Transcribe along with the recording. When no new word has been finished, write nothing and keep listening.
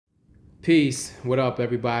Peace. What up,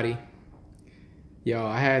 everybody? Yo,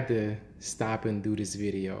 I had to stop and do this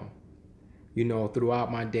video.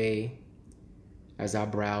 Throughout my day, as I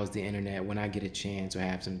browse the internet, when I get a chance or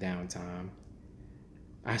have some downtime,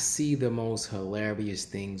 I see the most hilarious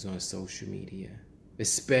things on social media,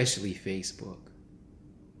 especially Facebook.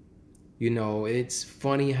 It's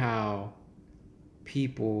funny how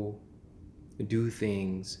people do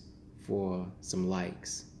things for some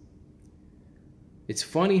likes. It's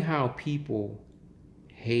funny how people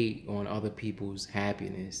hate on other people's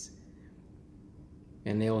happiness,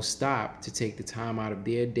 and they'll stop to take the time out of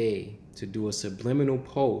their day to do a subliminal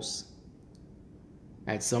post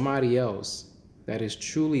at somebody else that is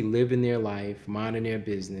truly living their life, minding their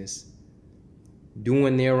business,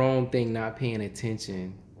 doing their own thing, not paying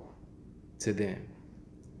attention to them.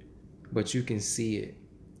 But you can see it.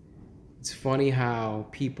 It's funny how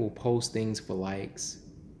people post things for likes.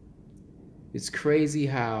 It's crazy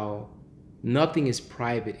how nothing is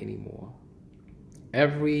private anymore.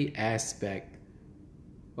 Every aspect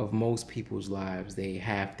of most people's lives, they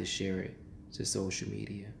have to share it to social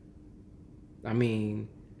media. I mean,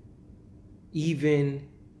 even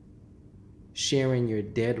sharing your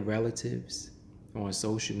dead relatives on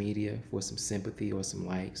social media for some sympathy or some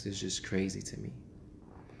likes is just crazy to me.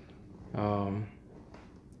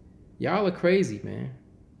 Y'all are crazy, man.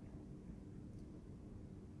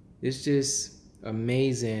 It's just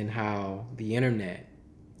amazing how the internet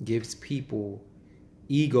gives people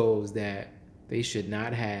egos that they should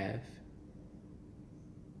not have.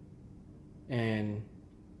 And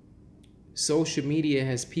social media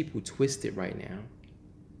has people twisted right now.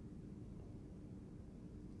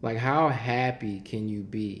 Like, how happy can you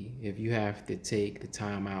be if you have to take the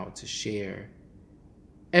time out to share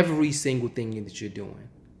every single thing that you're doing?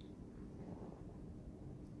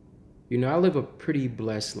 I live a pretty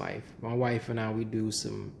blessed life. My wife and I, we do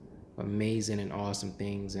some amazing and awesome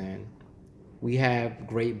things, and we have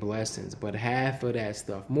great blessings. But half of that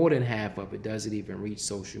stuff, more than half of it, doesn't even reach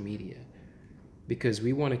social media because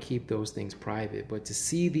we want to keep those things private. But to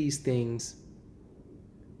see these things,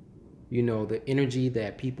 the energy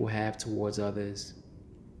that people have towards others,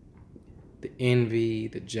 the envy,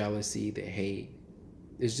 the jealousy, the hate,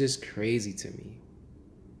 it's just crazy to me.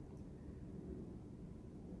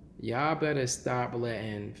 Y'all better stop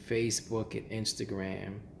letting Facebook and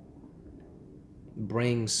Instagram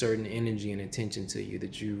bring certain energy and attention to you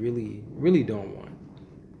that you really, really don't want.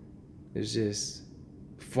 It's just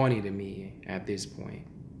funny to me at this point.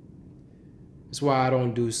 That's why I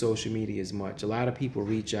don't do social media as much. A lot of people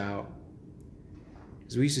reach out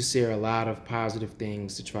because we used to share a lot of positive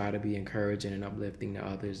things to try to be encouraging and uplifting to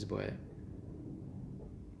others. But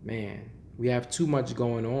man, we have too much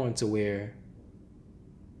going on to where,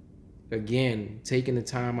 again, taking the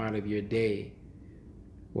time out of your day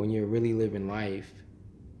when you're really living life,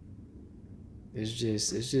 it has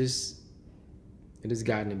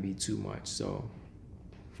gotten to be too much. So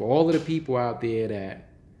for all of the people out there that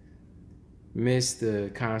miss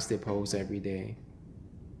the constant posts every day,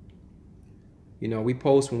 we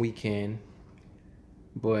post when we can,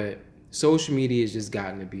 but social media has just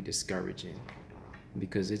gotten to be discouraging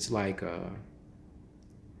because it's like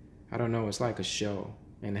it's like a show.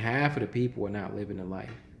 And half of the people are not living the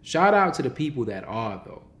life. Shout out to the people that are,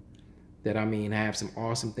 though. That, have some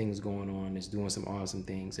awesome things going on, that's doing some awesome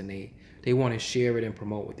things, and they want to share it and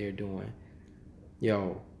promote what they're doing.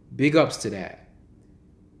 Yo, big ups to that.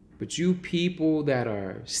 But you people that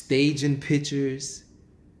are staging pictures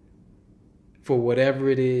for whatever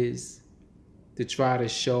it is to try to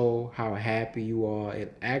show how happy you are,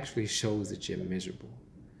 it actually shows that you're miserable.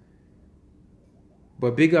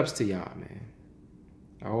 But big ups to y'all, man.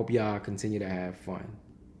 I hope y'all continue to have fun.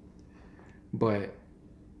 But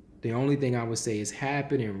the only thing I would say is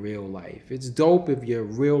happen in real life. It's dope if your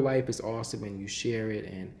real life is awesome and you share it,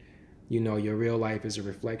 and your real life is a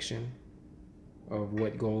reflection of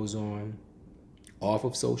what goes on off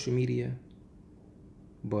of social media.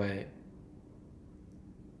 But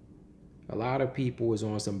a lot of people is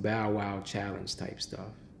on some Bow Wow challenge type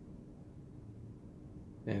stuff.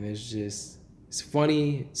 And it's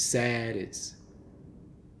funny, it's sad, it's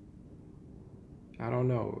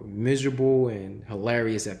miserable and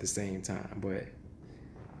hilarious at the same time. But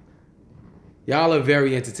y'all are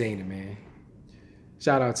very entertaining, man.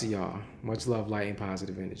 Shout out to y'all. Much love, light, and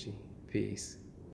positive energy. Peace.